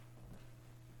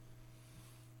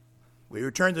We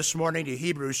return this morning to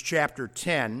Hebrews chapter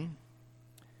 10,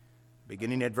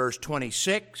 beginning at verse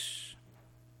 26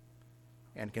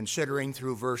 and considering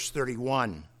through verse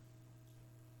 31.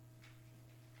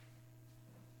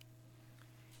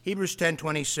 Hebrews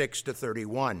 10:26 to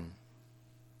 31.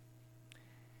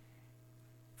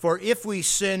 For if we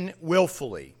sin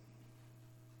willfully,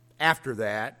 after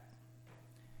that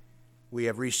we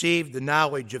have received the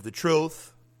knowledge of the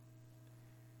truth,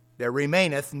 there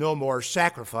remaineth no more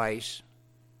sacrifice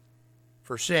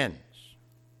for sins,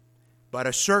 but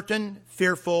a certain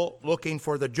fearful looking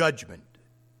for the judgment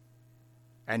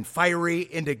and fiery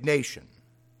indignation,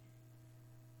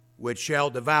 which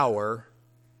shall devour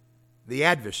the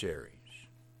adversaries,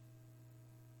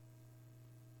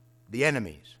 the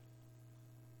enemies,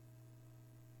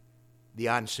 the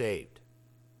unsaved.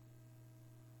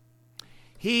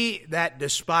 He that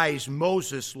despised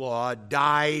Moses' law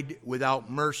died without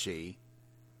mercy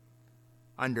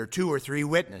under 2 or 3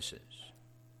 witnesses.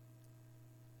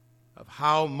 Of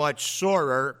how much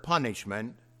sorer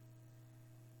punishment,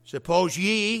 suppose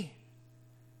ye,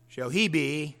 shall he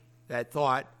be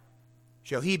thought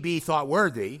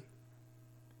worthy,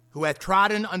 who hath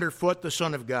trodden under foot the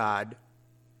Son of God,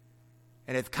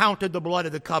 and hath counted the blood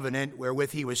of the covenant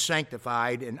wherewith he was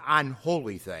sanctified an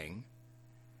unholy thing,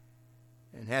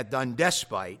 and hath done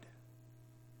despite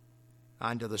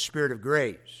unto the Spirit of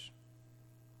grace.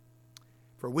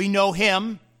 For we know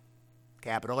him,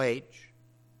 capital H,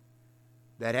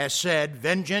 that has said,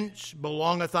 Vengeance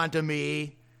belongeth unto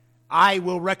me, I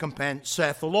will recompense,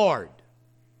 saith the Lord.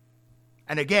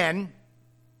 And again,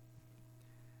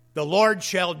 the Lord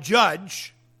shall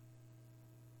judge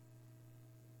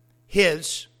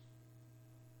his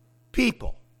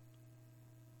people.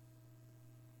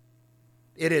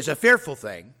 It is a fearful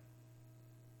thing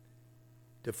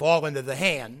to fall into the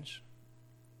hands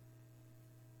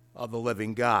of the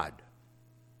living God.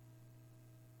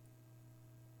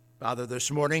 Father, this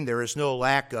morning there is no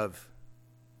lack of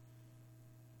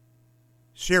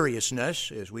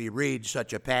seriousness as we read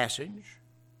such a passage.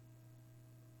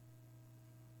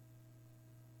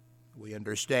 We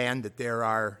understand that there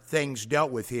are things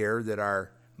dealt with here that are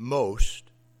most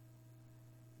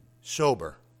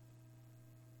sober.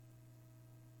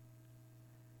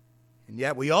 And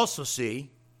yet we also see,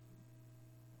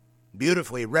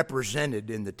 beautifully represented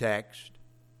in the text,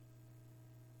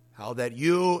 how that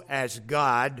you as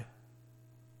God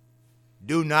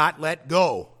do not let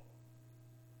go.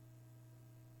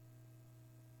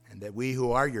 And that we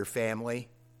who are your family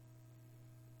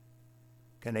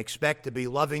can expect to be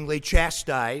lovingly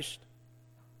chastised,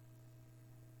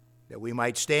 that we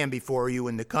might stand before you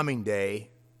in the coming day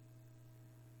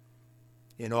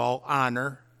in all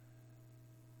honor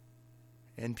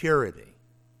and purity.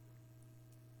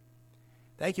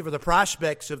 Thank you for the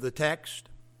prospects of the text.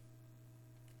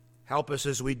 Help us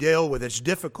as we deal with its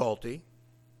difficulty.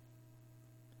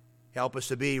 Help us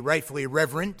to be rightfully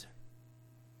reverent,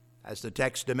 as the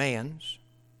text demands,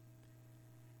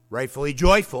 rightfully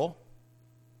joyful,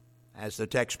 as the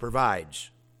text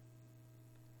provides.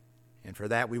 And for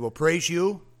that we will praise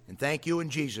you and thank you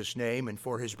in Jesus' name and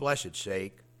for his blessed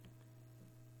sake.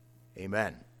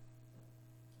 Amen.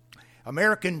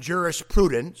 American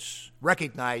jurisprudence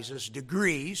recognizes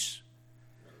degrees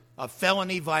of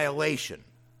felony violation.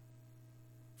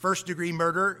 First-degree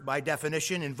murder, by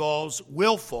definition, involves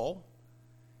willful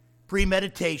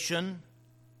premeditation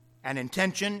and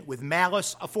intention with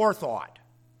malice aforethought.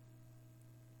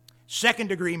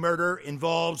 Second-degree murder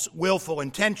involves willful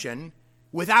intention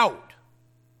without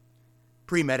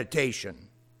premeditation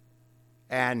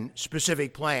and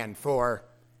specific plan for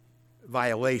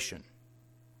violation.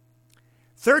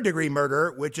 Third-degree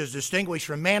murder, which is distinguished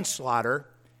from manslaughter,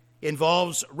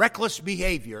 involves reckless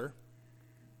behavior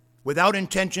without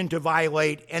intention to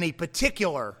violate any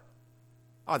particular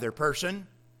other person,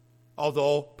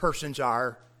 although persons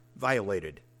are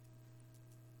violated.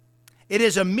 It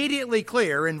is immediately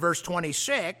clear in verse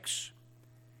 26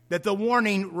 that the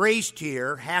warning raised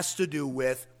here has to do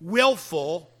with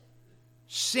willful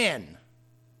sin,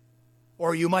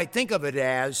 or you might think of it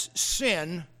as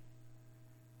sin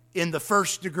in the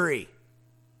first degree.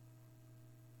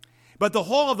 But the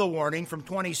whole of the warning from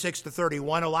 26 to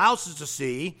 31 allows us to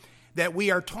see that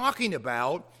we are talking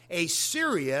about a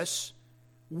serious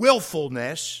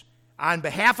willfulness on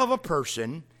behalf of a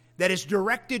person that is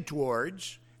directed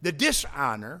towards the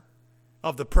dishonor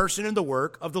of the person and the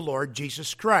work of the Lord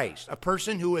Jesus Christ, a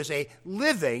person who is a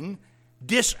living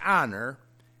dishonor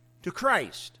to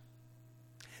Christ.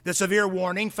 The severe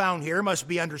warning found here must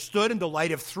be understood in the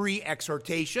light of 3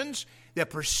 exhortations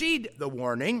that precede the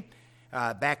warning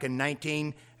back in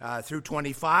 19 through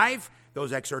 25.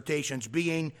 those exhortations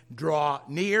being draw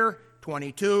near,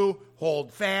 22,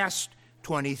 hold fast,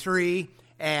 23,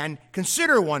 and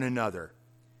consider one another,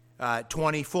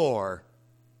 24.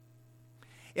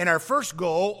 In our first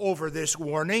go over this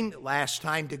warning last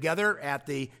time together at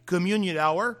the communion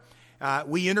hour,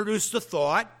 we introduced the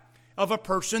thought of a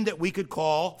person that we could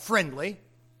call friendly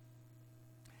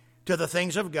to the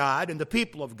things of God and the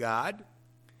people of God,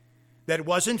 that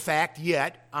was in fact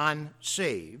yet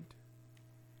unsaved,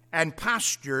 and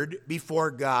postured before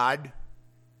God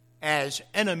as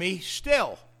enemy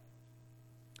still.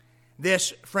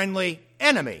 This friendly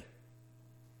enemy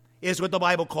is what the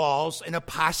Bible calls an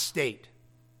apostate.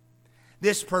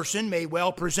 This person may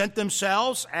well present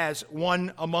themselves as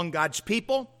one among God's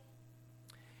people.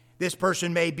 This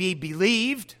person may be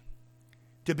believed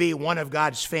to be one of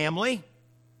God's family,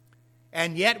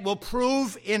 and yet will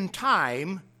prove in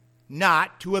time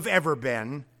not to have ever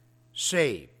been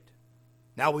saved.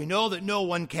 Now we know that no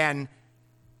one can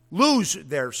lose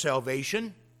their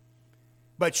salvation,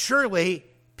 but surely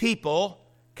people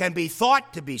can be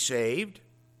thought to be saved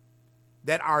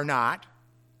that are not,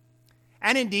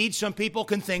 and indeed some people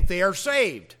can think they are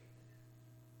saved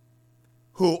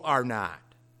who are not.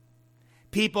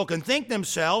 People can think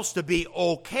themselves to be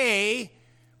okay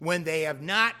when they have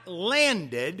not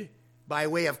landed by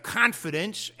way of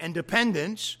confidence and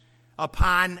dependence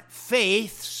upon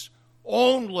faith's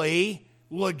only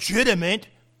legitimate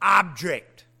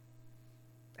object.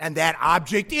 And that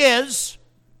object is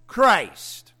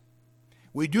Christ.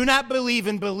 We do not believe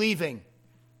in believing.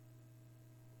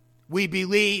 We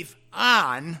believe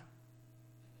on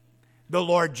the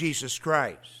Lord Jesus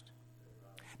Christ.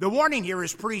 The warning here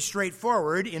is pretty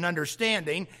straightforward in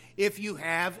understanding if you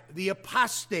have the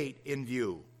apostate in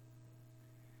view.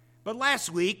 But last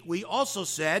week, we also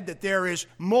said that there is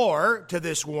more to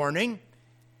this warning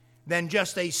than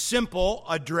just a simple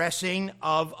addressing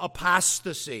of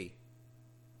apostasy.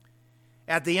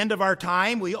 At the end of our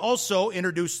time, we also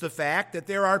introduced the fact that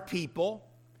there are people,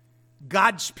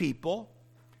 God's people,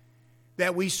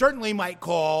 that we certainly might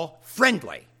call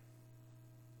friendly,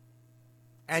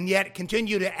 and yet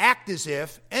continue to act as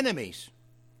if enemies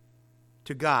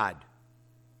to God.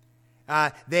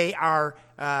 They are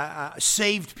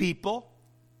saved people,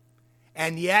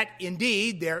 and yet,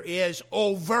 indeed, there is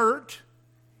overt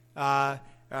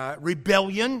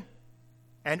rebellion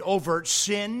and overt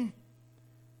sin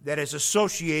that is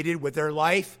associated with their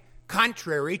life,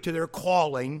 contrary to their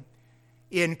calling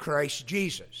in Christ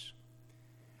Jesus.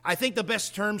 I think the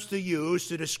best terms to use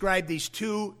to describe these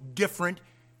two different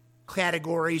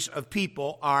categories of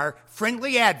people are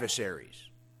friendly adversaries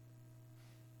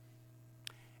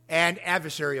and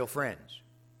adversarial friends.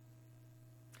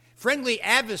 Friendly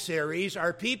adversaries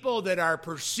are people that are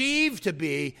perceived to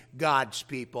be God's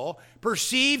people,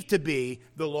 perceived to be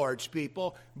the Lord's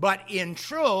people, but in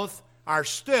truth are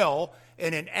still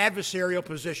in an adversarial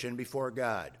position before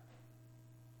God.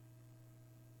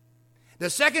 The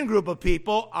second group of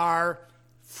people are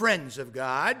friends of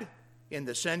God in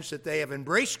the sense that they have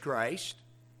embraced Christ,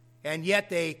 and yet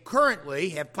they currently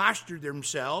have postured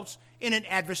themselves in an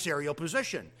adversarial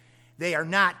position. They are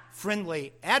not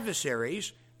friendly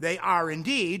adversaries. They are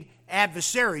indeed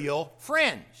adversarial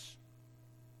friends.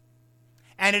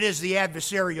 And it is the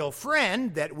adversarial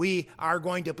friend that we are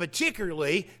going to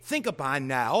particularly think upon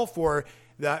now for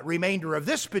the remainder of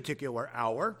this particular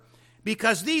hour,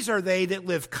 because these are they that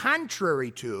live contrary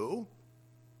to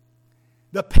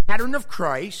the pattern of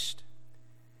Christ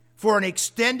for an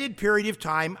extended period of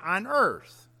time on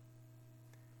earth.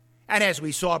 And as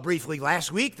we saw briefly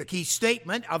last week, the key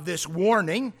statement of this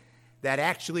warning, that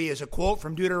actually is a quote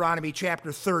from Deuteronomy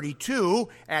chapter 32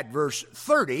 at verse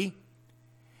 30,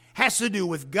 has to do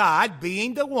with God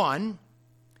being the one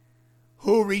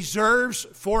who reserves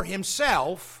for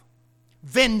himself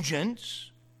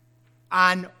vengeance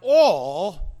on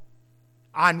all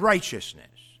unrighteousness.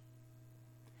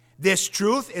 This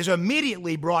truth is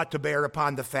immediately brought to bear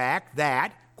upon the fact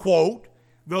that, quote,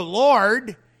 the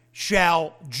Lord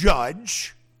shall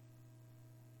judge,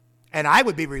 and I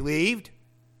would be relieved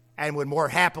and would more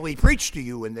happily preach to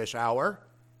you in this hour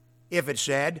if it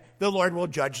said, the Lord will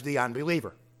judge the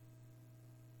unbeliever.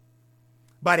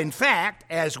 But in fact,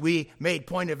 as we made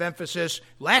point of emphasis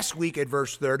last week at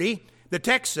verse 30, the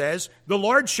text says, the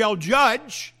Lord shall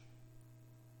judge.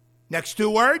 Next two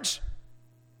words.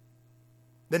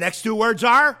 The next two words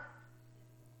are?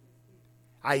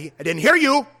 I didn't hear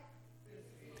you.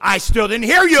 I still didn't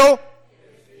hear you.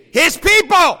 His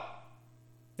people.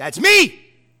 That's me.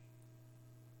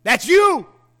 That's you.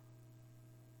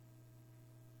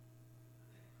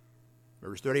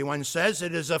 Verse 31 says,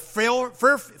 it is a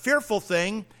fearful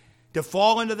thing to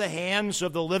fall into the hands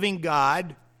of the living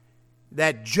God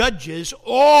that judges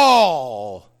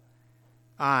all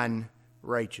on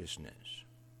righteousness.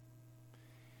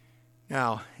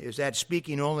 Now, is that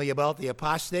speaking only about the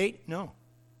apostate? No,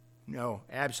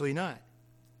 absolutely not.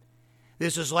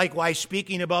 This is likewise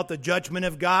speaking about the judgment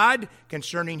of God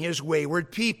concerning his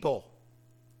wayward people.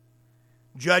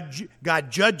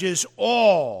 God judges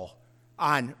all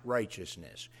on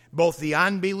righteousness. Both the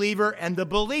unbeliever and the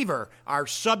believer are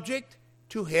subject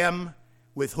to him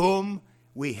with whom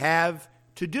we have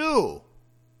to do.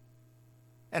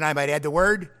 And I might add the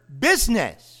word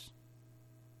business.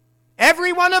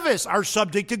 Every one of us are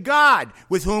subject to God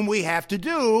with whom we have to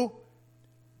do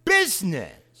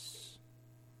business.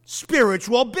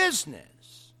 Spiritual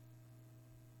business.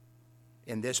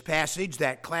 In this passage,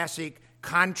 that classic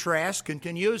contrast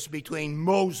continues between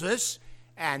Moses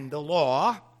and the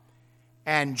law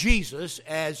and Jesus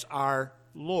as our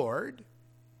Lord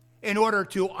in order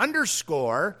to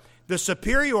underscore the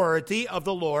superiority of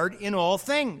the Lord in all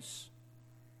things.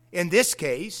 In this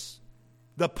case,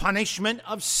 the punishment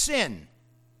of sin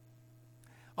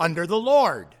under the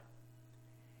Lord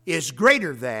is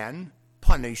greater than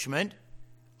punishment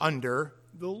under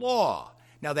the law.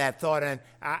 Now that thought,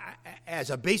 as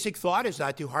a basic thought, is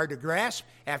not too hard to grasp.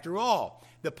 After all,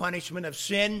 the punishment of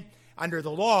sin under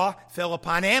the law fell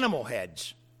upon animal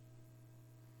heads.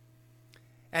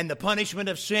 And the punishment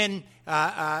of sin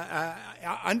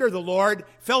under the Lord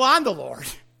fell on the Lord.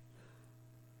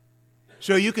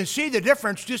 So you can see the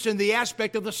difference just in the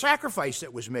aspect of the sacrifice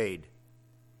that was made.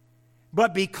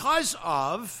 But because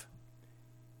of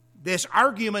this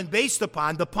argument based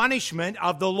upon the punishment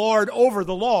of the Lord over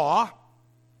the law,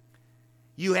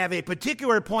 you have a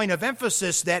particular point of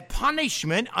emphasis that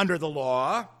punishment under the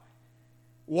law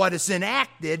was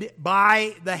enacted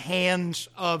by the hands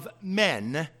of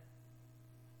men.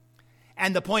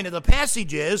 And the point of the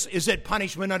passage is that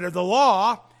punishment under the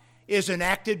law is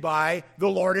enacted by the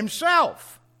Lord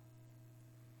himself.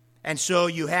 And so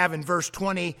you have in verse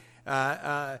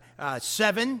 27,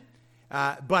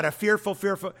 but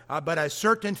a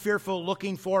certain fearful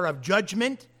looking for of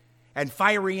judgment and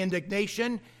fiery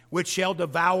indignation, which shall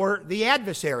devour the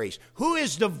adversaries. Who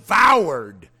is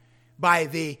devoured by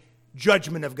the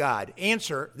judgment of God?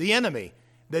 Answer, the enemy,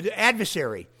 the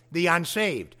adversary, the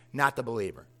unsaved, not the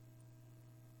believer.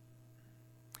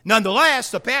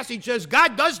 Nonetheless, the passage says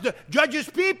God does judge his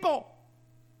people.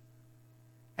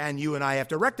 And you and I have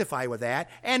to rectify with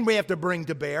that, and we have to bring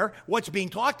to bear what's being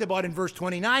talked about in verse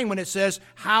 29 when it says,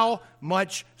 how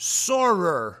much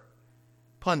sorer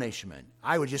punishment.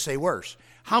 I would just say worse.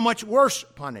 How much worse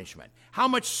punishment? How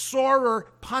much sorer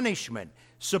punishment,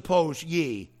 suppose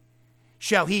ye,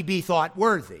 shall he be thought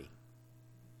worthy,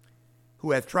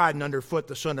 who hath trodden under foot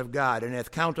the Son of God, and hath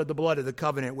counted the blood of the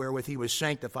covenant wherewith he was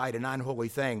sanctified an unholy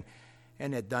thing,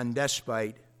 and hath done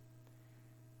despite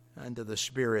unto the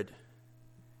Spirit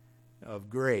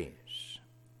of grace.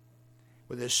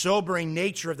 With the sobering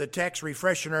nature of the text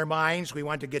refreshing our minds, we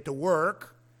want to get to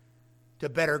work to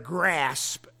better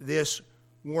grasp this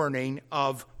warning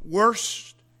of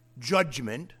worse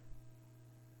judgment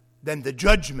than the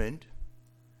judgment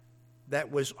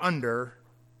that was under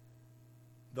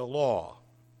the law.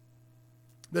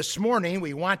 This morning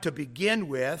we want to begin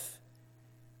with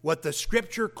what the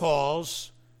Scripture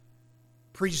calls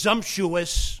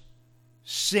presumptuous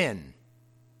sin.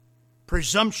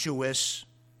 Presumptuous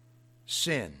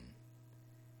sin.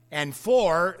 And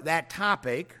for that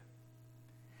topic,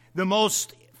 the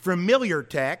most familiar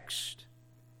text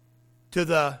to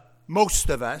the most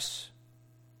of us,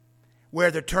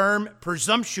 where the term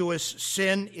presumptuous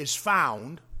sin is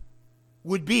found,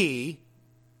 would be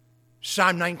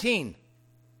Psalm 19.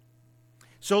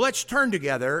 So let's turn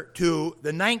together to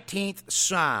the 19th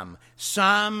Psalm,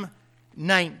 Psalm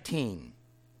 19.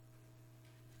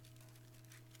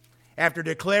 After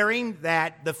declaring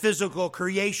that the physical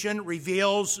creation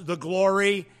reveals the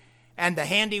glory and the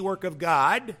handiwork of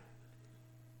God,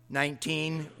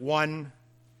 19:1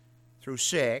 through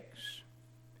 6,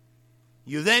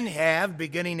 you then have,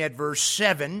 beginning at verse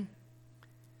 7,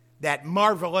 that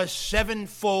marvelous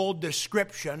sevenfold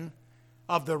description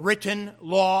of the written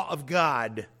law of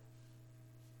God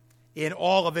in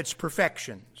all of its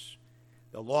perfections.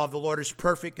 The law of the Lord is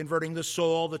perfect, converting the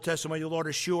soul. The testimony of the Lord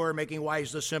is sure, making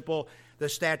wise the simple. The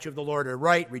statutes of the Lord are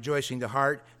right, rejoicing the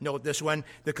heart. Note this one.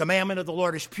 The commandment of the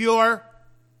Lord is pure,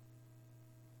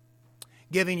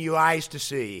 giving you eyes to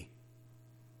see,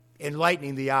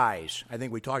 enlightening the eyes. I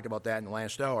think we talked about that in the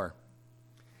last hour.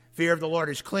 Fear of the Lord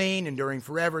is clean, enduring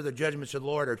forever. The judgments of the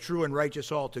Lord are true and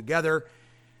righteous altogether.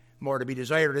 more to be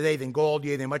desired are they than gold,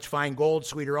 yea, than much fine gold,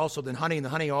 sweeter also than honey and the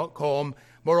honeycomb.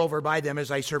 Moreover, by them is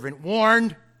thy servant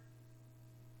warned,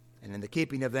 and in the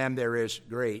keeping of them there is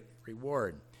great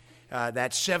reward.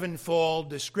 That sevenfold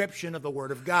description of the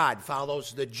Word of God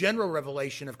follows the general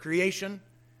revelation of creation.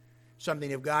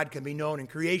 Something of God can be known in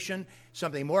creation.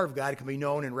 Something more of God can be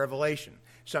known in revelation.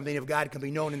 Something of God can be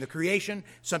known in the creation.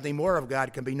 Something more of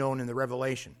God can be known in the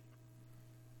revelation.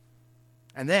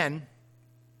 And then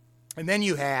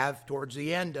you have, towards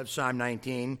the end of Psalm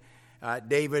 19,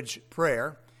 David's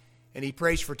prayer. And he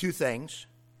prays for two things.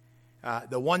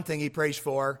 The one thing he prays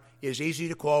for is easy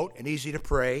to quote and easy to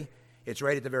pray. It's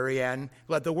right at the very end.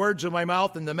 Let the words of my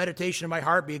mouth and the meditation of my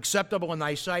heart be acceptable in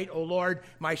thy sight, O Lord,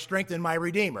 my strength and my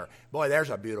Redeemer. Boy, there's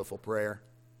a beautiful prayer.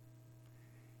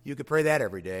 You could pray that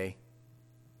every day.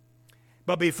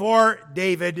 But before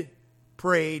David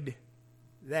prayed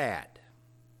that,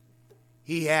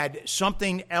 he had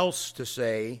something else to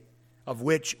say, of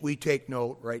which we take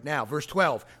note right now. Verse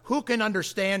 12, who can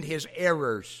understand his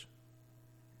errors?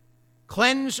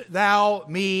 Cleanse thou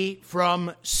me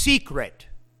from secret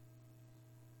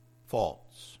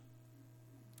faults.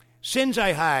 Sins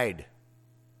I hide,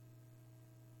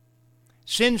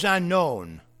 sins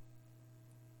unknown,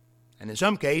 and in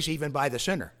some case even by the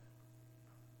sinner.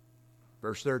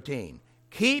 Verse 13,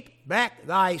 keep back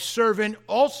thy servant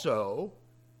also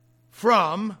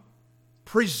from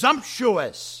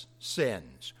presumptuous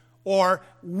sins or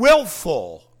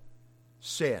willful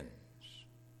sins.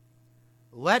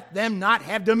 Let them not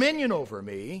have dominion over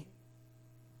me.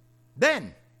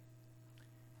 Then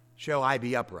shall I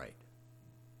be upright,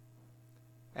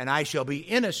 and I shall be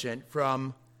innocent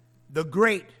from the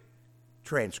great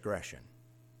transgression.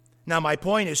 Now, my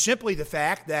point is simply the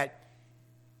fact that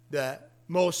the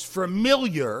most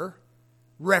familiar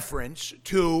reference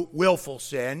to willful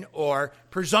sin or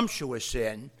presumptuous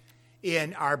sin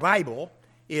in our Bible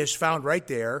is found right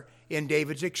there in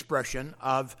David's expression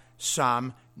of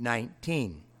Psalm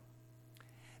 19.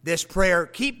 This prayer,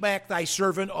 keep back thy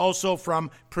servant also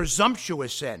from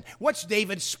presumptuous sin. What's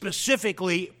David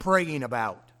specifically praying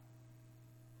about?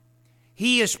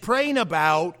 He is praying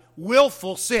about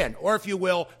willful sin, or if you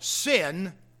will,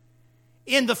 sin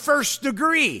in the first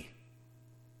degree.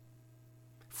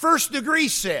 First degree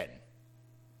sin.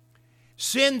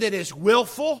 Sin that is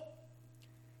willful,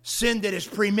 sin that is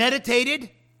premeditated,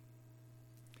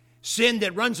 sin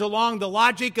that runs along the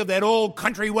logic of that old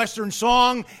country western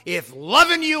song, if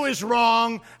loving you is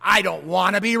wrong, I don't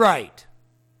want to be right.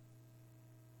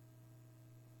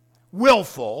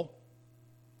 Willful,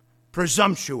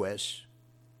 presumptuous,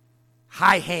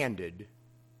 high-handed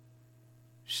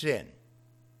sin.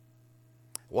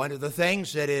 One of the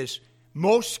things that is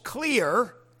most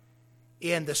clear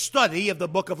in the study of the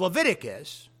book of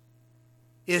Leviticus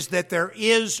is that there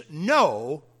is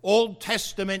no Old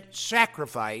Testament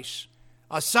sacrifice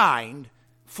assigned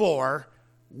for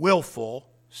willful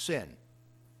sin.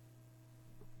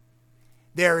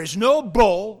 There is no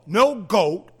bull, no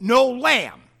goat, no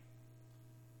lamb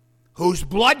whose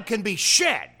blood can be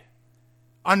shed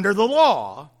under the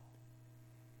law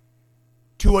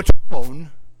to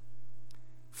atone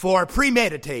for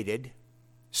premeditated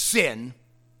sin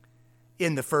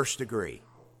in the first degree.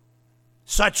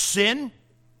 Such sin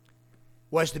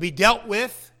was to be dealt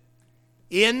with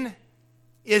in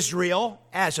Israel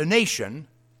as a nation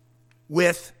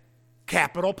with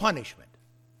capital punishment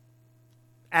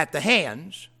at the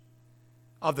hands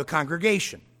of the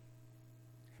congregation.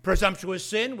 Presumptuous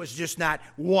sin was just not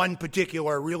one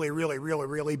particular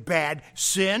really bad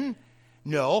sin.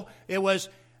 No, it was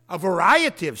a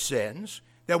variety of sins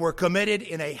that were committed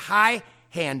in a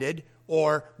high-handed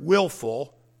or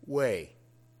willful way.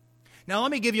 Now,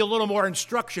 let me give you a little more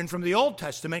instruction from the Old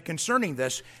Testament concerning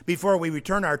this before we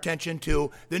return our attention to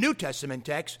the New Testament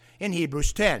text in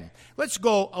Hebrews 10. Let's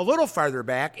go a little farther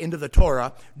back into the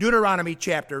Torah, Deuteronomy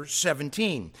chapter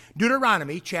 17.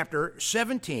 Deuteronomy chapter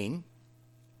 17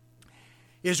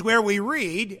 is where we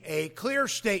read a clear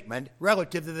statement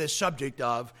relative to this subject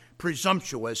of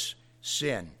presumptuous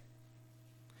sin.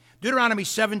 Deuteronomy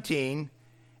 17,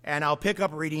 and I'll pick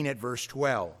up reading at verse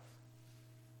 12.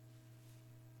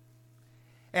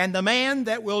 And the man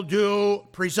that will do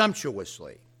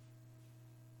presumptuously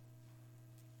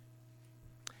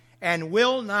and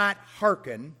will not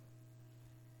hearken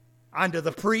unto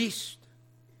the priest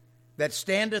that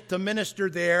standeth to minister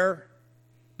there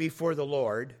before the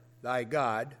Lord thy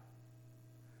God,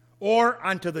 or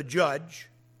unto the judge,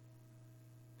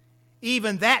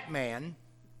 even that man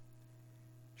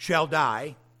shall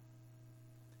die,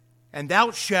 and thou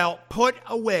shalt put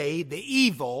away the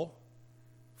evil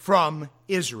from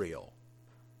Israel.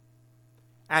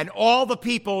 and all the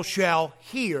people shall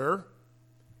hear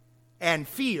and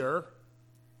fear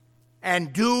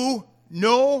and do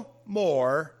no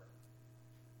more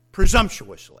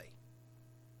presumptuously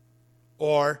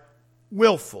or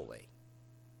willfully.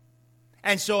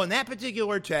 And so in that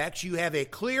particular text, you have a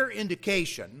clear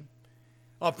indication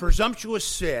of presumptuous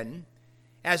sin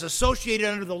as associated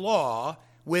under the law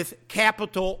with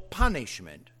capital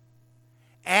punishment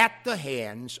at the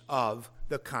hands of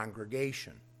the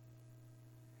congregation.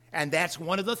 And that's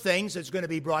one of the things that's going to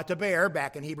be brought to bear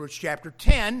back in Hebrews chapter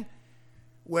 10,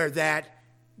 where that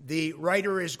the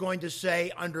writer is going to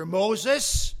say, under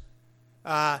Moses,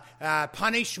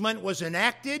 punishment was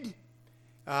enacted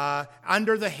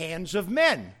under the hands of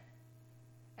men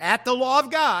at the law of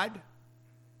God,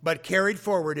 but carried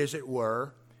forward, as it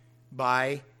were,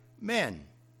 by men.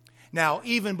 Now,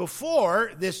 even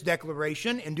before this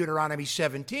declaration in Deuteronomy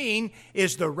 17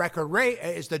 is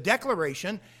the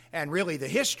declaration and really the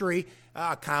history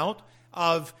account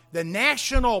of the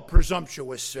national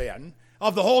presumptuous sin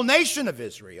of the whole nation of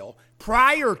Israel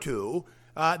prior to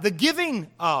the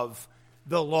giving of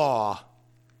the law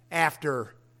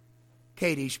after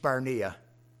Kadesh Barnea,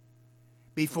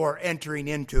 before entering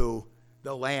into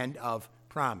the land of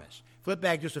promise. Flip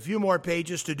back just a few more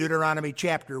pages to Deuteronomy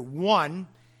chapter 1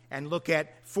 and look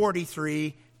at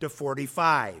 43 to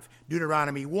 45.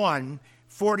 Deuteronomy 1,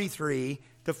 43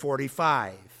 to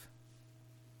 45.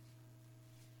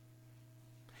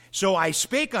 So I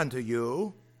spake unto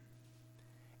you,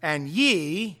 and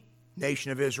ye,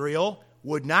 nation of Israel,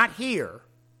 would not hear,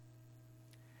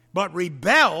 but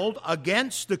rebelled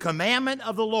against the commandment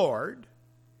of the Lord,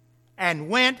 and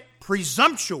went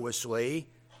presumptuously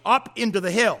up into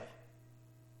the hill.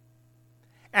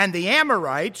 And the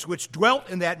Amorites, which dwelt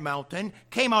in that mountain,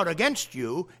 came out against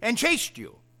you and chased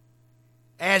you,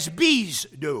 as bees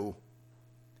do,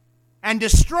 and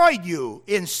destroyed you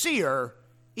in Seir,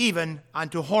 even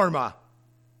unto Hormah.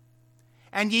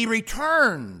 And ye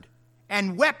returned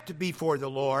and wept before the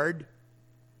Lord,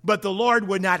 but the Lord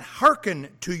would not hearken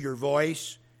to your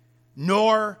voice,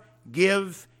 nor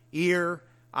give ear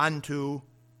unto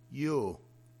you.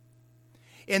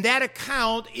 In that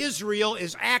account, Israel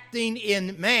is acting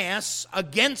in mass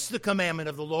against the commandment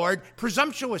of the Lord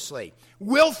presumptuously,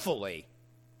 willfully.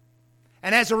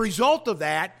 And as a result of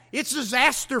that, it's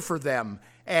disaster for them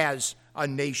as a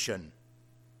nation.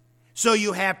 So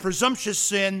you have presumptuous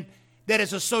sin that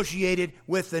is associated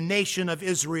with the nation of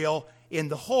Israel in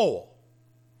the whole.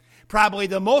 Probably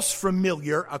the most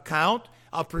familiar account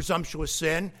of presumptuous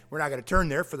sin, we're not going to turn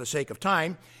there for the sake of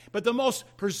time, but the most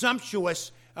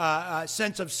presumptuous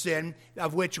sense of sin,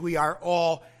 of which we are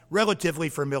all relatively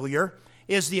familiar,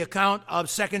 is the account of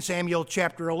 2 Samuel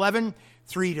chapter 11,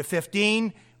 3 to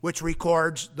 15, which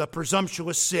records the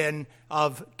presumptuous sin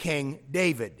of King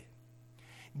David.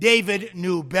 David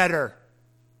knew better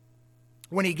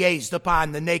when he gazed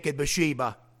upon the naked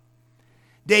Bathsheba.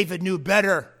 David knew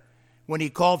better when he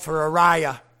called for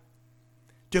Uriah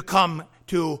to come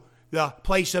to the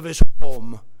place of his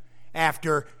home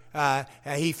after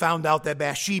he found out that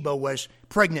Bathsheba was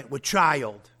pregnant with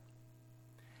child.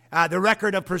 The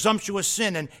record of presumptuous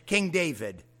sin in King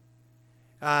David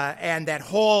and that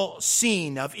whole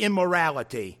scene of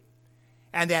immorality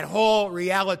and that whole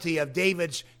reality of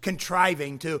David's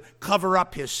contriving to cover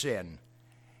up his sin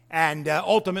and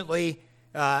ultimately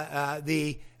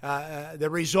the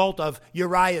result of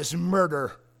Uriah's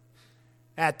murder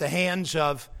at the hands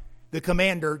of the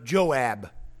commander Joab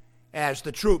as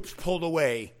the troops pulled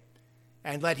away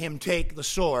and let him take the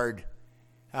sword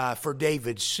for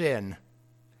David's sin.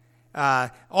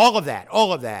 All of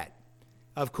that,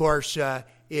 of course,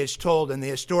 is told in the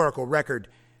historical record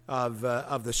of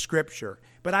the Scripture.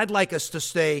 But I'd like us to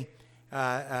stay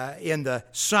in the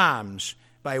Psalms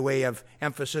by way of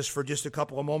emphasis for just a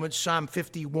couple of moments. Psalm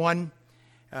 51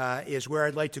 is where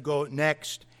I'd like to go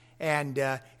next, and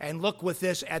look with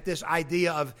this at this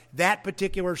idea of that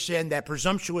particular sin, that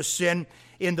presumptuous sin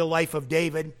in the life of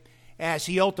David, as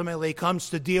he ultimately comes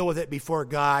to deal with it before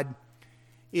God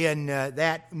in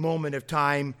that moment of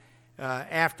time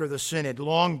after the sin had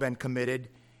long been committed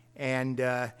and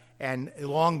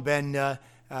long been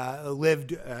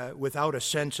lived without a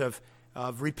sense of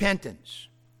repentance.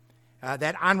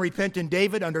 That unrepentant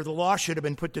David under the law should have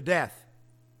been put to death.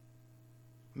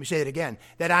 Let me say it again.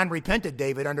 That unrepentant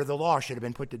David under the law should have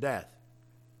been put to death.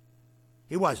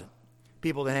 He wasn't.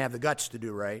 People didn't have the guts to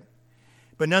do right.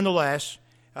 But nonetheless,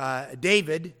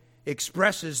 David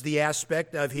expresses the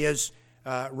aspect of his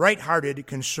right-hearted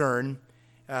concern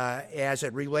as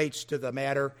it relates to the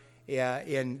matter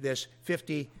in this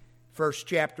 51st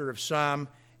chapter of Psalm.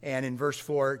 And in verse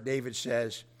 4, David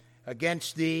says,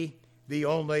 "Against thee thee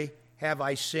only have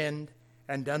I sinned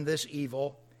and done this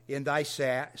evil in thy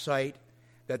sight,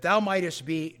 that thou mightest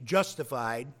be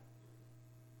justified.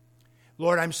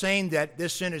 Lord, I'm saying that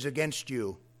this sin is against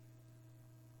you.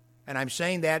 And I'm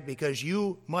saying that because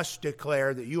you must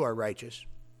declare that you are righteous.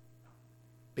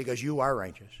 Because you are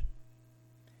righteous.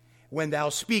 When thou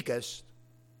speakest,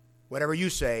 whatever you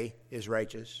say is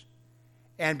righteous.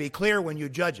 And be clear when you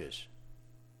judges.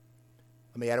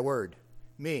 Let me add a word.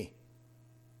 Me.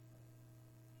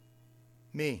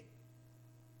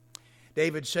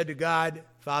 David said to God,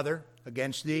 Father,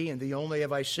 against thee and thee only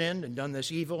have I sinned and done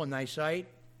this evil in thy sight,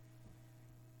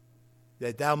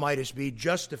 that thou mightest be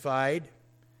justified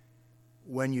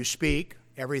when you speak.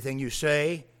 Everything you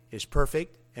say is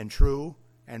perfect and true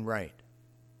and right.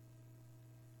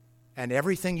 And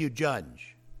everything you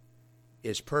judge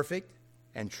is perfect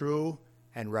and true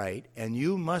and right. And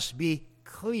you must be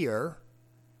clear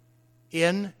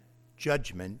in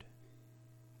judgment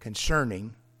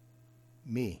concerning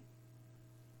me.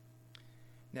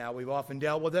 Now, we've often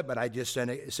dealt with it, but I just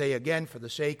say again, for the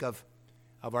sake of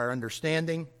our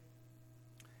understanding,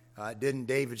 didn't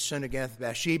David sin against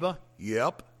Bathsheba?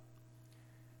 Yep.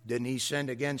 Didn't he sin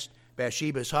against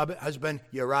Bathsheba's husband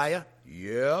Uriah?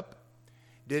 Yep.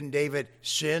 Didn't David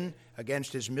sin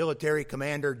against his military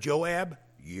commander Joab?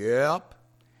 Yep.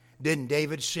 Didn't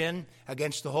David sin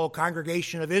against the whole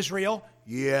congregation of Israel?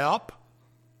 Yep.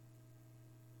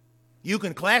 You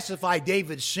can classify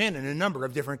David's sin in a number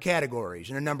of different categories,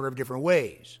 in a number of different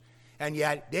ways. And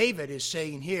yet David is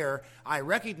saying here, I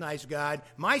recognize, God,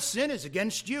 my sin is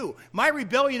against you. My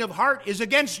rebellion of heart is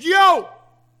against you.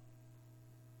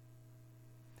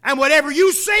 And whatever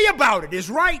you say about it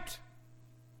is right.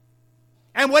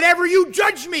 And whatever you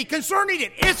judge me concerning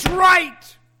it, it's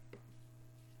right.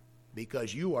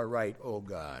 Because you are right, O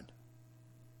God.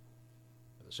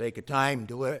 For the sake of time,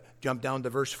 jump down to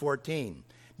verse 14.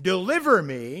 Deliver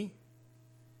me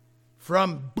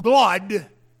from blood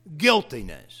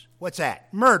guiltiness. What's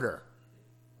that? Murder.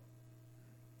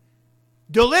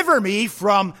 Deliver me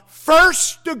from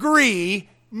first degree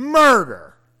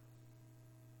murder.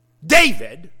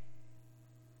 David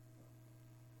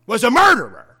was a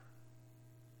murderer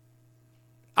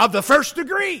of the first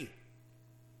degree.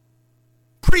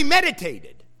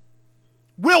 Premeditated,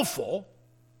 willful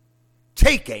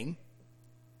taking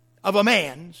of a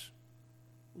man's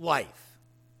life.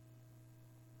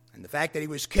 And the fact that he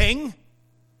was king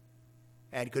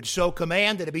and could so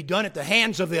command that it be done at the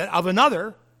hands of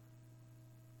another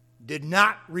did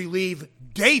not relieve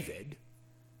David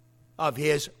of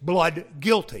his blood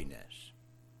guiltiness.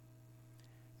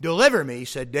 Deliver me,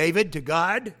 said David to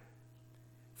God,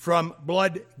 from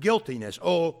blood guiltiness.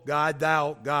 O God,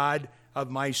 thou God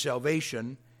of my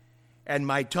salvation, and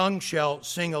my tongue shall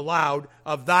sing aloud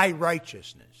of thy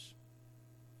righteousness.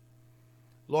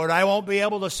 Lord, I won't be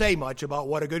able to say much about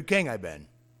what a good king I've been,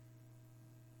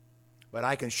 but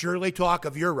I can surely talk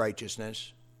of your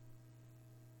righteousness.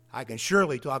 I can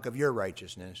surely talk of your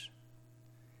righteousness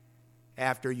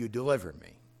after you deliver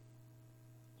me.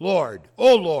 Lord,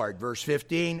 O Lord, verse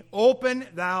 15, open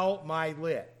thou my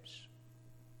lips,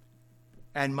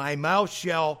 and my mouth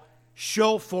shall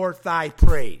show forth thy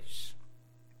praise.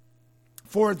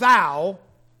 For thou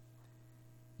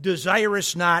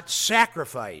desirest not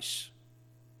sacrifice,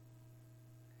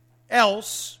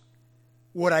 else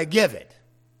would I give it.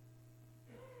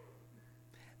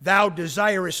 Thou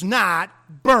desirest not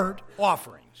burnt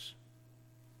offerings.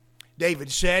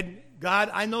 David said, God,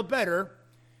 I know better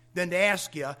than to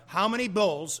ask you how many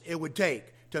bulls it would take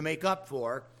to make up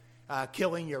for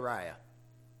killing Uriah.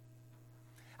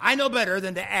 I know better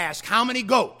than to ask how many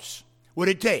goats would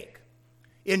it take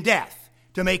in death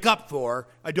to make up for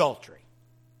adultery.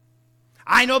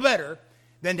 I know better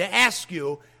than to ask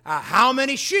you how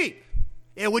many sheep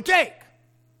it would take.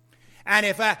 And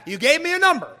if you gave me a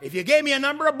number, if you gave me a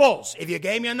number of bulls, if you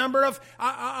gave me a number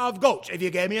of goats, if you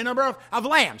gave me a number of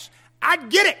lambs, I'd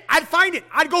get it. I'd find it.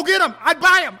 I'd go get them. I'd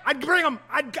buy them. I'd bring them.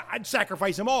 I'd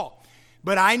sacrifice them all.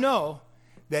 But I know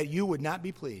that you would not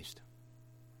be pleased.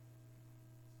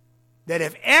 That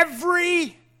if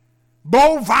every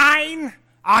bovine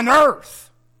on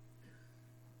earth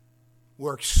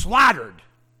were slaughtered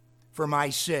for my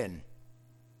sin,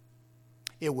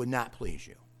 it would not please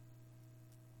you.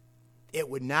 It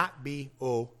would not be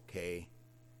okay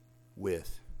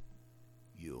with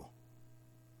you.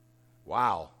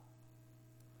 Wow.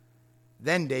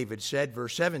 Then David said,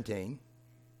 verse 17,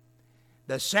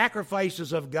 the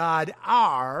sacrifices of God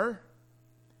are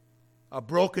a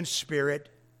broken spirit,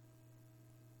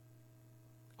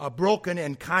 a broken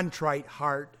and contrite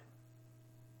heart.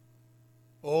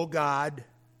 O God,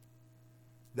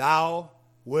 thou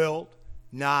wilt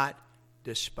not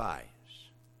despise.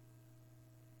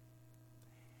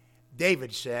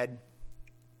 David said,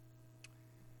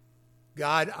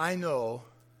 God, I know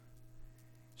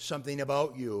something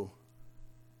about you,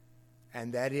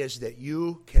 and that is that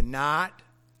you cannot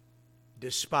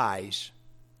despise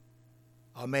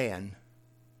a man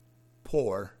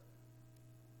poor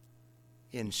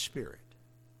in spirit.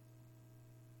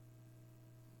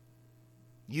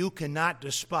 You cannot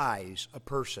despise a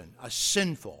person, a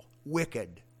sinful,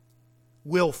 wicked,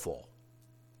 willful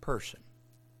person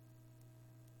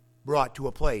brought to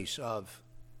a place of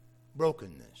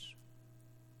brokenness,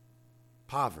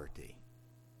 poverty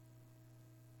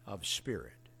of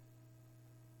spirit.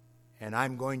 And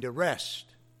I'm going to rest,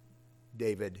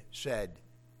 David said,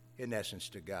 in essence,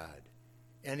 to God.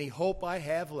 Any hope I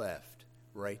have left,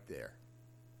 right there.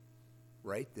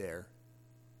 Right there.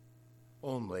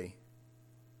 Only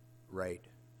right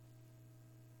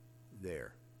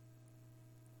there.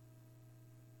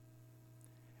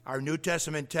 Our New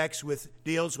Testament text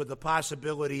deals with the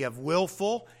possibility of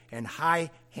willful and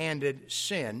high-handed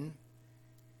sin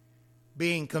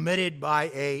being committed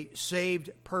by a saved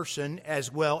person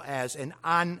as well as an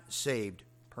unsaved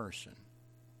person.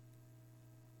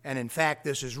 And in fact,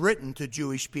 this is written to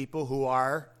Jewish people who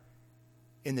are,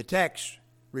 in the text,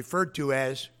 referred to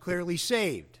as clearly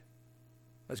saved.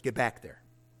 Let's get back there.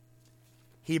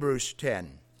 Hebrews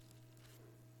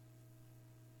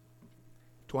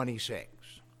 10:26.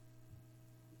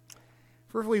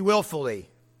 For if we willfully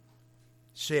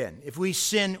sin, if we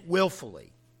sin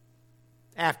willfully,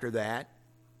 after that,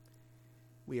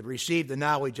 we have received the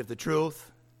knowledge of the truth,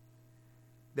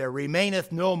 there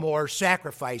remaineth no more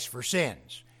sacrifice for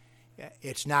sins.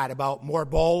 It's not about more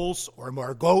bulls or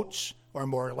more goats or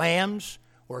more lambs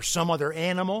or some other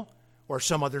animal or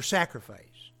some other sacrifice.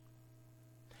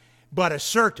 But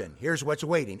here's what's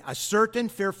awaiting, a certain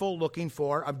fearful looking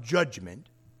for of judgment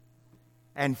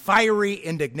and fiery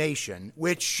indignation,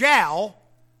 which shall,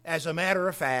 as a matter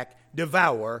of fact,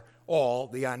 devour all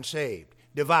the unsaved,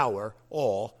 devour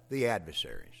all the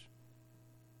adversaries.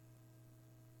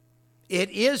 It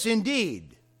is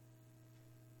indeed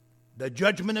the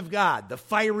judgment of God, the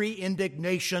fiery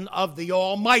indignation of the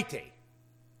Almighty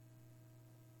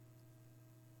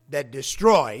that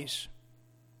destroys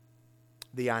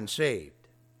the unsaved.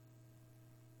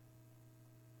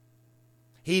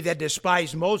 He that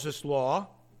despised Moses' law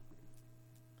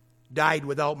died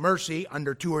without mercy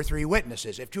under 2 or 3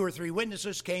 witnesses. If 2 or 3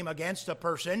 witnesses came against a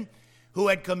person who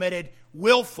had committed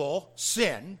willful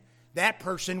sin, that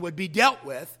person would be dealt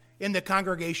with in the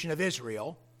congregation of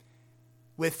Israel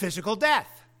with physical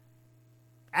death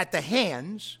at the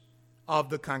hands of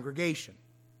the congregation.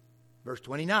 Verse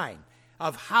 29,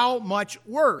 of how much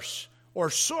worse or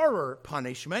sorer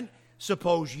punishment,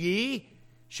 suppose ye,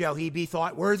 shall he be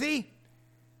thought worthy,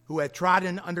 who hath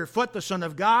trodden under foot the Son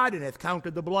of God, and hath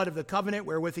counted the blood of the covenant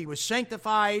wherewith he was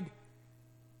sanctified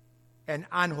an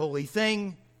unholy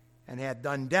thing, and hath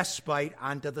done despite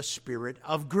unto the Spirit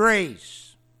of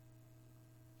grace.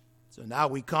 So now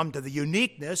we come to the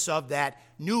uniqueness of that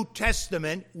New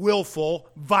Testament willful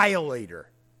violator.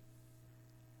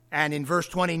 And in verse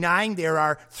 29, there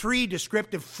are 3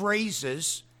 descriptive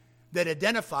phrases that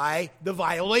identify the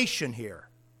violation here.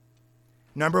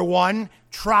 Number 1,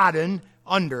 trodden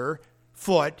under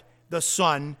foot the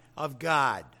Son of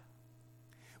God.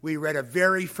 We read a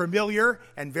very familiar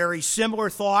and very similar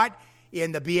thought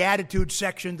in the Beatitudes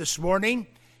section this morning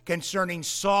concerning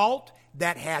salt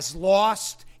that has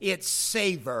lost its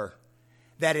savor,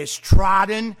 that is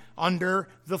trodden under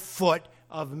the foot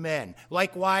of men.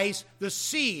 Likewise, the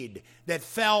seed that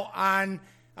fell on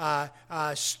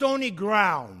stony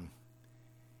ground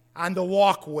on the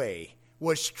walkway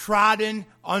was trodden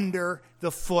under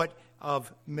the foot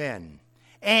of men.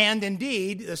 And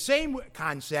indeed, the same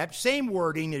concept, same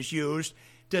wording is used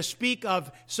to speak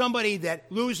of somebody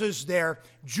that loses their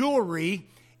jewelry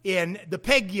in the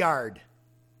pig yard.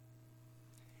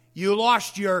 You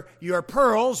lost your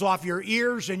pearls off your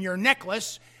ears and your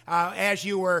necklace as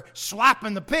you were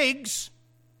slapping the pigs,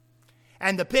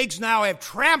 and the pigs now have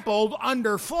trampled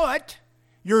underfoot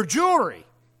your jewelry.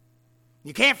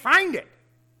 You can't find it.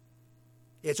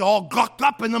 It's all gucked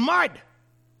up in the mud.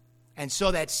 And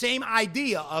so that same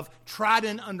idea of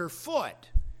trodden underfoot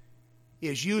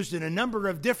is used in a number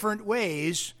of different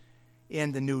ways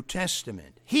in the New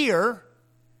Testament. Here,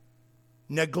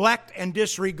 neglect and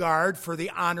disregard for the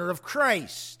honor of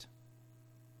Christ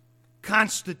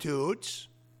constitutes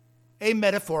a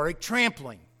metaphoric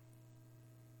trampling.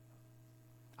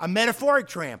 A metaphoric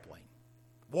trampling,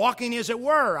 walking as it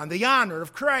were on the honor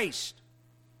of Christ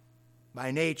by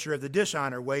nature of the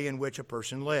dishonor way in which a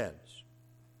person lives.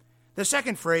 The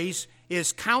second phrase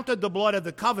is counted the blood of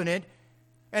the covenant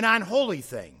an unholy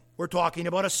thing. We're talking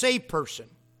about a saved person.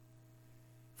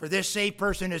 For this saved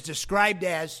person is described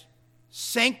as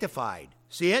sanctified.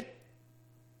 See it?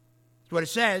 That's what it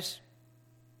says.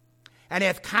 And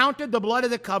hath counted the blood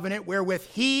of the covenant wherewith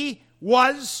he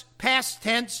was, past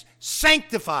tense,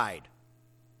 sanctified.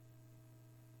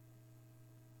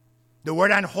 The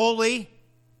word unholy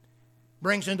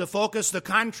brings into focus the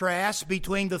contrast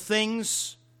between the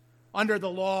things under the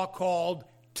law called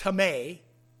tameh,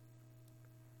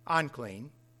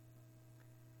 unclean,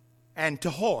 and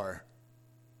tahor,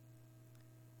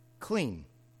 clean.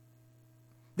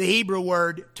 The Hebrew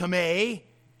word tameh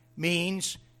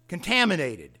means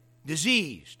contaminated,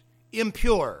 diseased,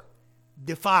 impure,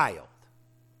 defiled.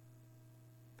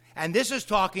 And this is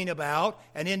talking about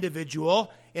an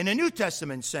individual in a New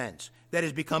Testament sense that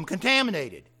has become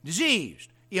contaminated, diseased,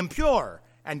 impure,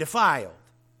 and defiled.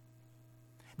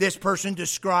 This person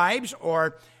describes,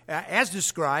 or as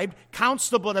described, counts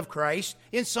the blood of Christ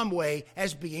in some way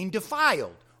as being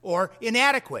defiled, or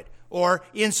inadequate, or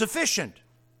insufficient.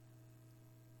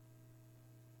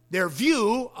 Their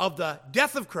view of the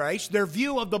death of Christ, their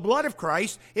view of the blood of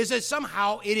Christ, is that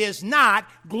somehow it is not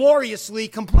gloriously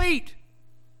complete.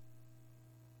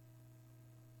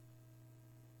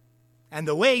 And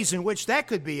the ways in which that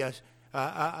could be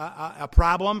a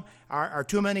problem are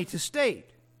too many to state.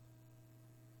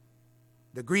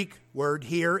 The Greek word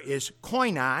here is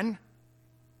koinon,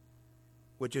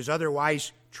 which is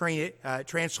otherwise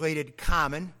translated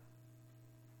common.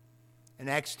 In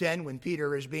Acts 10, when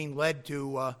Peter is being led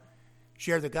to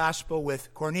share the gospel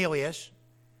with Cornelius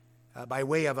by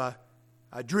way of a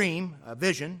dream, a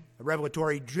vision, a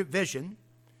revelatory vision,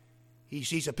 he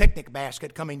sees a picnic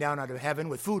basket coming down out of heaven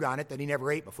with food on it that he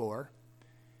never ate before.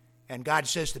 And God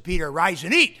says to Peter, "Rise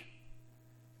and eat."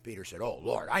 Peter said, "Oh,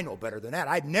 Lord, I know better than that.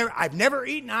 I've never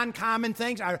eaten uncommon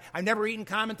things. I've never eaten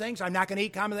common things. I'm not going to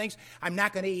eat common things. I'm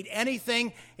not going to eat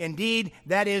anything, indeed,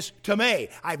 that is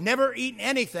tameh. I've never eaten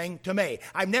anything tameh.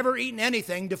 I've never eaten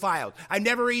anything defiled. I've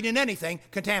never eaten anything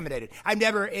contaminated. I've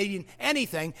never eaten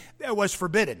anything that was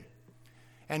forbidden."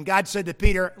 And God said to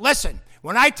Peter, "Listen,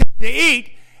 when I tell you to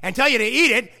eat and tell you to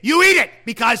eat it, you eat it,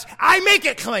 because I make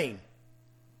it clean."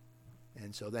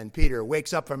 And so then Peter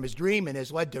wakes up from his dream and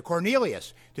is led to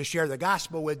Cornelius to share the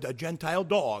gospel with a Gentile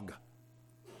dog,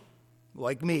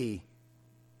 like me.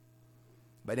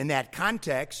 But in that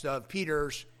context of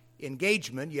Peter's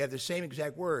engagement, you have the same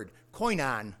exact word,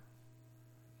 koinon.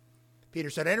 Peter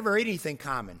said, "I never ate anything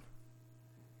common.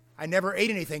 I never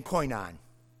ate anything koinon.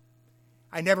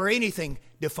 I never ate anything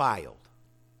defiled."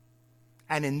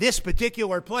 And in this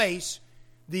particular place,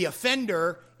 the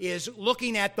offender is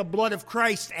looking at the blood of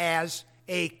Christ as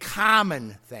a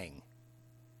common thing,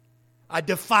 a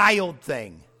defiled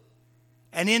thing,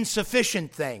 an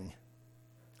insufficient thing,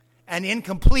 an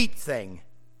incomplete thing,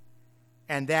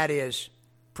 and that is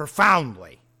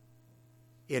profoundly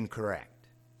incorrect.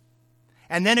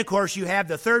 And then, of course, you have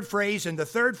the third phrase, and the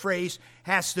third phrase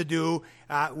has to do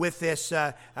with this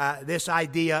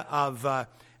idea of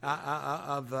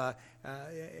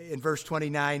in verse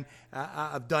 29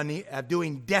 of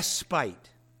doing despite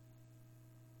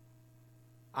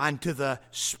unto the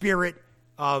Spirit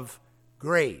of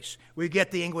grace. We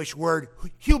get the English word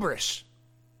hubris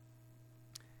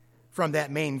from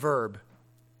that main verb,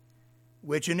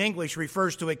 which in English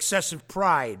refers to excessive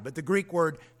pride, but the Greek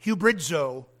word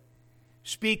hubrizo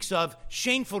speaks of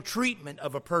shameful treatment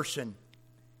of a person.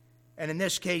 And in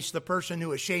this case, the person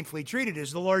who is shamefully treated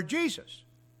is the Lord Jesus.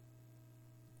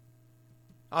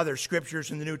 Other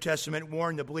scriptures in the New Testament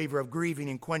warn the believer of grieving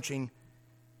and quenching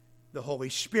the Holy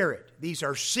Spirit. These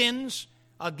are sins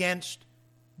against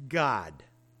God.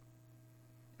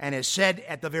 And as said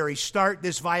at the very start,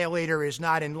 this violator is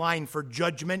not in line for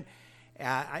judgment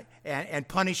and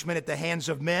punishment at the hands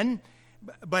of men,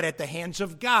 but at the hands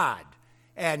of God.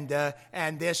 And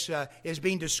this is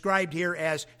being described here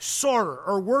as sorer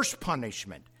or worse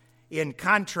punishment in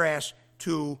contrast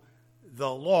to the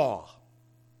law.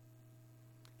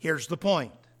 Here's the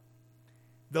point.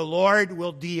 The Lord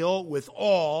will deal with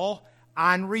all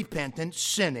unrepentant,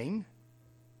 sinning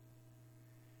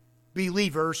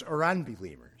believers or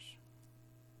unbelievers.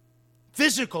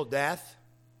 Physical death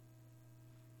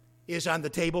is on the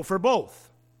table for both.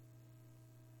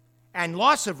 And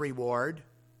loss of reward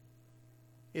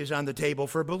is on the table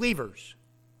for believers.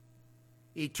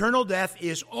 Eternal death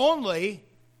is only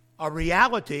a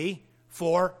reality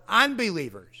for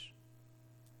unbelievers.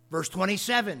 Verse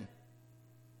 27,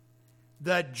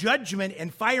 the judgment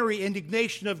and fiery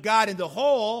indignation of God in the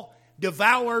whole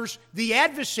devours the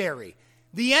adversary,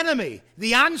 the enemy,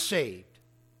 the unsaved.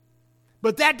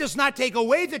 But that does not take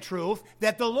away the truth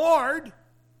that the Lord,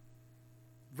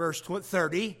 verse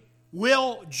 30,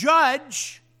 will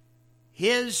judge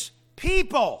his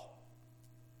people.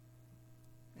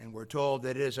 And we're told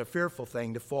that it is a fearful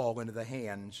thing to fall into the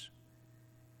hands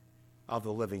of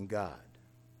the living God.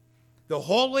 The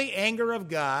holy anger of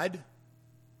God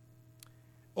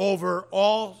over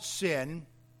all sin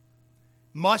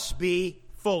must be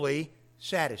fully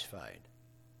satisfied.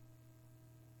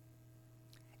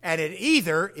 And it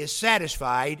either is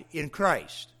satisfied in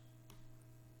Christ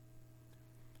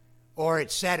or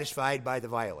it's satisfied by the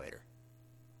violator.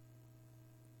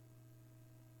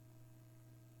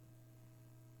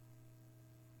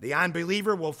 The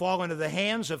unbeliever will fall into the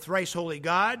hands of thrice holy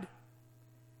God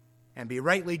and be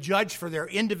rightly judged for their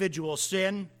individual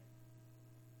sin,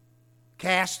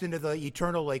 cast into the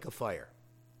eternal lake of fire.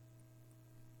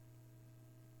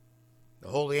 The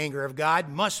holy anger of God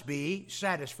must be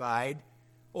satisfied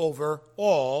over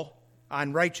all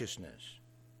unrighteousness.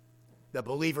 The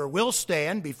believer will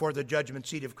stand before the judgment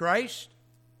seat of Christ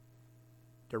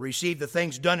to receive the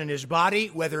things done in his body,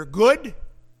 whether good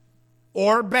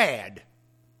or bad,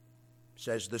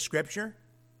 says the Scripture.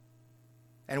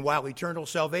 And while eternal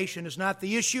salvation is not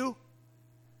the issue,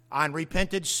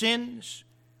 unrepented sins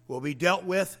will be dealt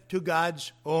with to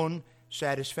God's own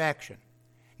satisfaction.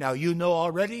 Now, you know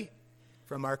already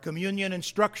from our communion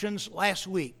instructions last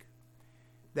week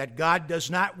that God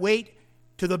does not wait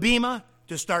to the Bema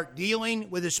to start dealing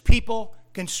with his people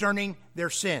concerning their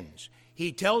sins.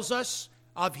 He tells us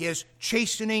of his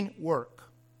chastening work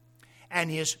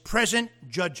and his present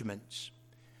judgments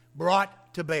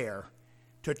brought to bear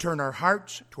to turn our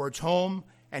hearts towards home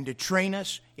and to train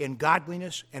us in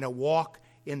godliness and a walk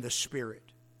in the Spirit.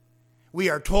 We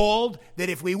are told that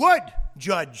if we would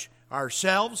judge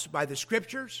ourselves by the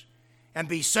Scriptures and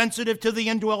be sensitive to the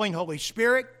indwelling Holy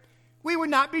Spirit, we would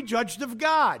not be judged of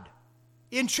God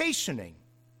in chastening.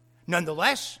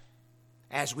 Nonetheless,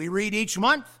 as we read each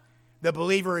month, the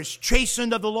believer is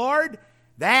chastened of the Lord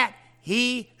that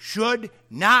he should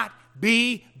not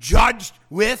be judged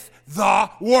with the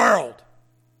world.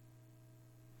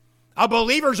 A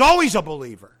believer is always a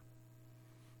believer.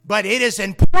 But it is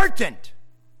important,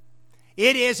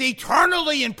 it is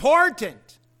eternally important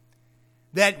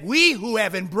that we who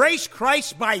have embraced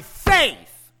Christ by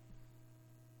faith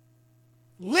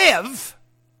live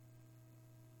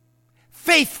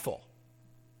faithful.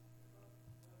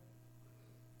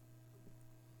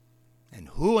 And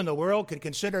who in the world could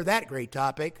consider that great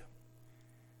topic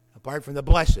apart from the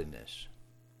blessedness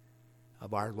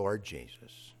of our Lord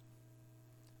Jesus?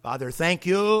 Father, thank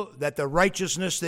you that the righteousness that